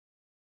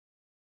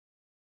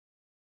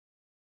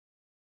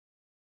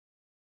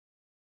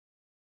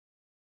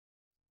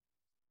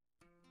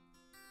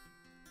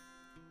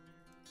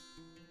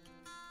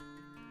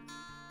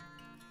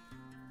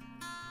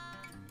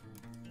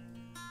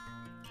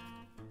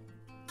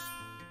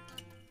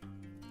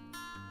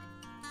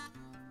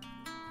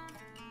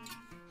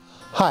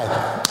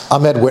Hi,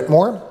 I'm Ed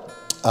Whitmore.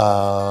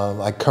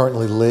 I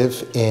currently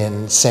live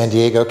in San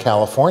Diego,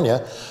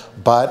 California,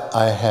 but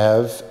I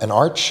have an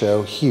art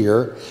show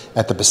here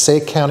at the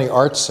Passaic County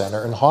Arts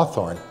Center in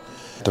Hawthorne.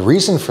 The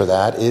reason for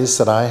that is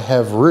that I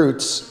have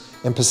roots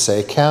in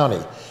Passaic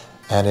County,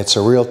 and it's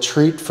a real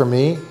treat for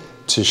me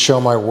to show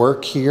my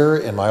work here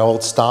in my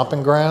old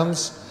stomping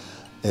grounds.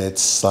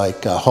 It's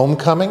like a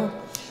homecoming,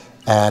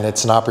 and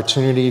it's an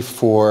opportunity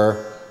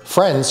for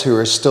friends who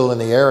are still in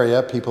the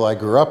area, people I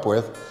grew up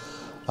with,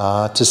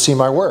 to see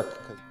my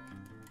work.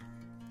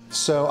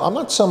 So I'm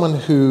not someone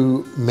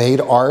who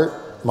made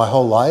art my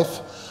whole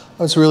life.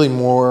 I was really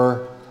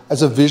more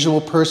as a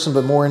visual person,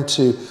 but more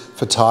into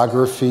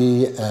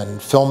photography and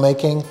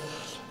filmmaking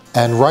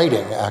and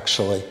writing,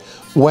 actually.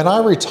 When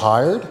I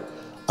retired,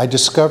 I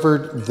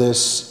discovered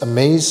this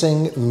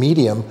amazing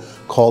medium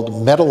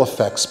called metal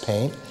effects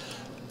paint,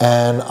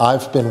 and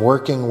I've been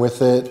working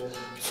with it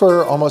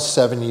for almost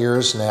 7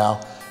 years now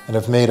and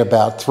have made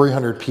about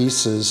 300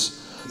 pieces.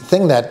 The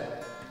thing that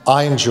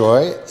I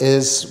enjoy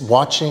is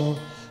watching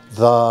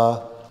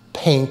the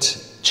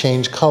paint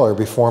change color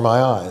before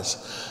my eyes.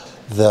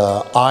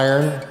 The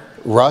iron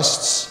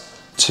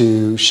rusts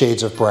to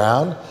shades of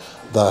brown,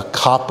 the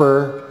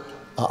copper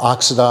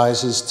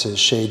oxidizes to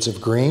shades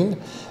of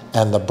green,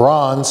 and the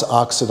bronze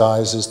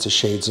oxidizes to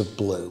shades of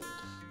blue.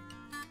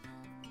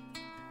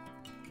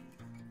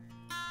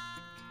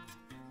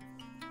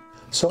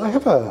 So I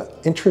have an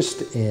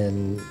interest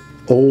in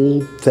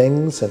old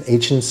things and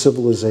ancient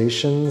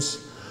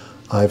civilizations.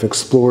 I've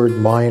explored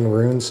Mayan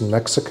ruins in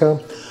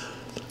Mexico,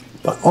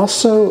 but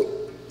also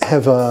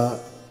have a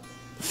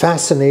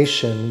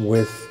fascination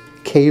with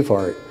cave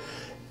art.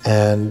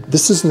 And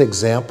this is an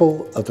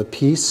example of a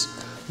piece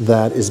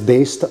that is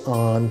based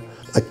on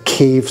a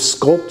cave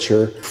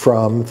sculpture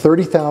from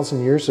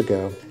 30,000 years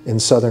ago in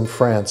southern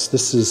France.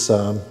 This is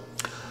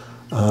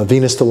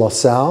Venus de La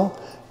Salle,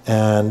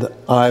 and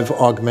I've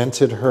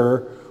augmented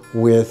her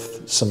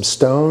with some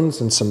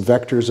stones and some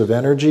vectors of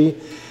energy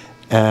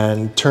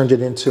and turned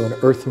it into an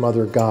Earth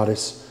Mother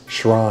Goddess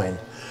shrine.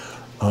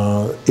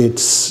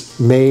 It's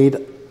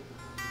made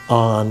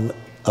on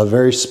a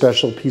very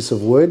special piece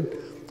of wood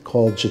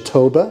called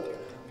jatoba,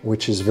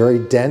 which is very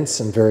dense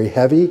and very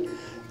heavy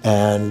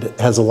and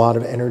has a lot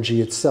of energy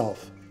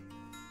itself.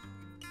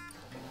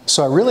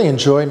 So I really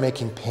enjoy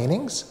making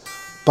paintings,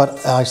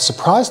 but I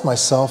surprised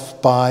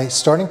myself by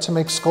starting to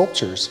make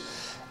sculptures.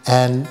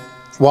 And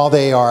while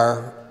they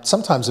are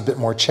sometimes a bit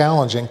more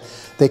challenging,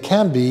 they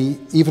can be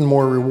even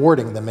more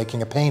rewarding than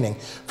making a painting.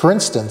 For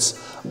instance,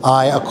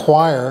 I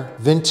acquire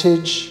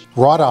vintage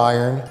wrought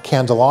iron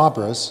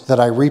candelabras that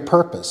I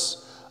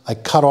repurpose. I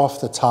cut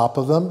off the top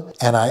of them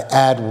and I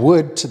add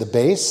wood to the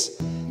base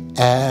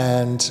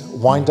and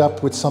wind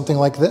up with something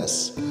like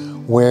this,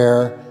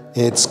 where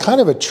it's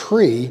kind of a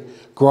tree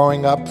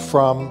growing up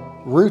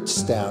from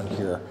roots down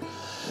here.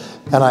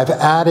 And I've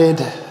added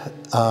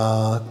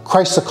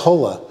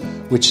chrysocolla,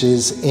 which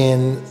is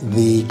in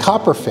the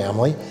copper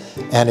family,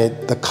 and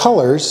the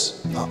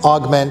colors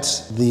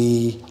augment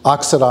the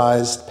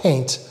oxidized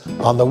paint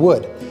on the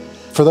wood.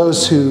 For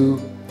those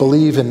who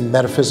believe in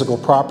metaphysical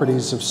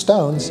properties of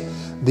stones,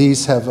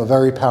 these have a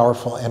very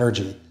powerful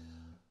energy.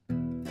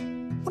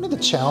 One of the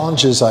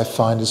challenges I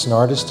find as an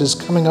artist is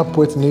coming up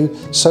with new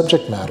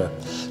subject matter.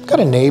 I've got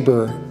a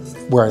neighbor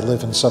where I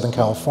live in Southern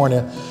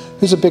California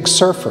who's a big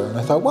surfer, and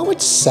I thought, what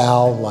would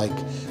Sal like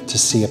to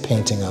see a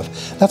painting of?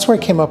 That's where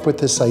I came up with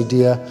this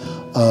idea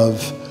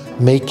of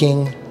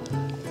making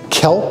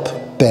kelp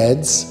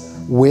beds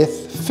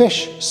with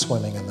fish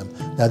swimming in them.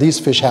 Now these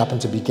fish happen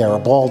to be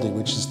Garibaldi,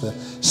 which is the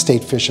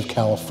state fish of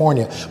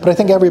California, but I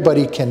think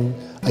everybody can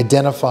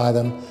identify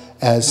them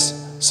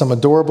as some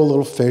adorable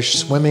little fish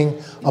swimming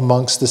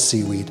amongst the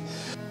seaweed.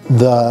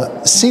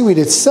 The seaweed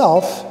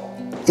itself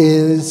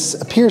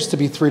appears to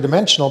be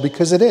three-dimensional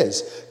because it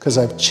is, because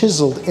I've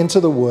chiseled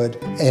into the wood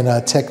in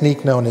a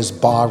technique known as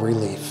bas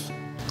relief.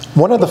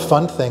 One of the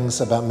fun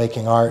things about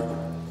making art,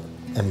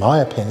 in my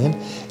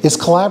opinion, is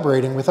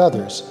collaborating with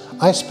others.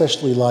 I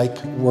especially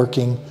like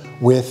working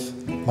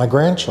with my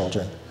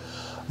grandchildren.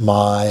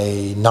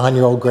 My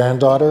 9-year-old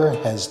granddaughter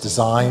has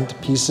designed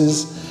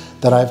pieces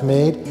that I've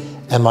made,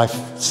 and my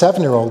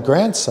 7-year-old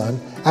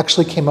grandson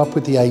actually came up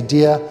with the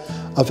idea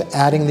of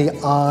adding the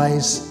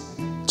eyes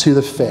to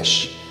the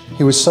fish.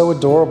 He was so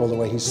adorable the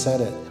way he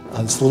said it.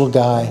 This little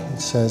guy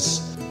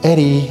says,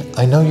 "Eddie,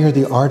 I know you're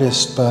the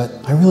artist, but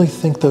I really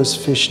think those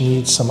fish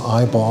need some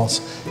eyeballs."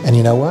 And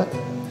you know what?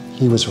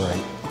 He was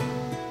right.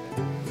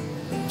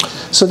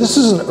 So this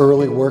is an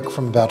early work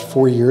from about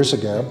 4 years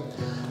ago.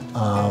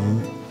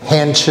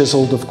 Hand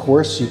chiseled, of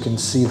course. You can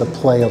see the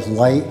play of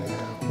light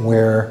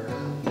where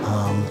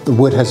the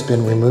wood has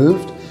been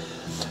removed.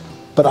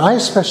 But I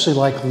especially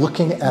like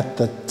looking at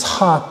the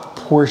top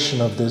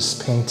portion of this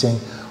painting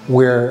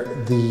where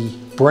the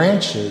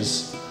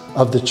branches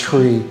of the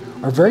tree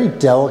are very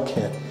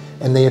delicate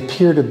and they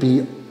appear to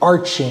be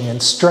arching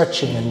and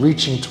stretching and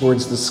reaching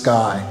towards the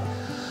sky.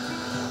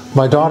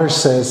 My daughter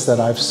says that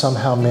I've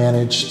somehow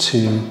managed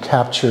to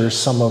capture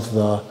some of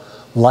the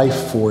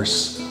life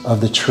force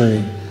of the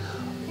tree.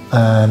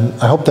 And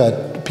I hope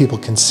that people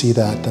can see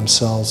that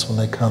themselves when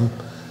they come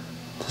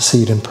to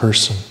see it in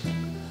person.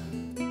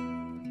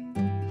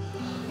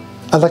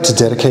 I'd like to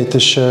dedicate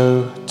this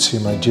show to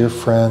my dear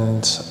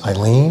friend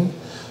Eileen,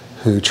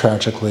 who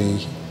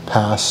tragically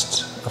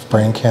passed of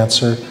brain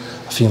cancer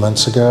a few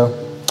months ago.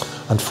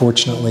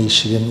 Unfortunately,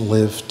 she didn't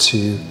live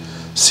to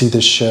see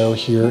this show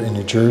here in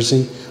New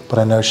Jersey, but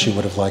I know she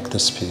would have liked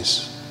this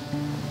piece.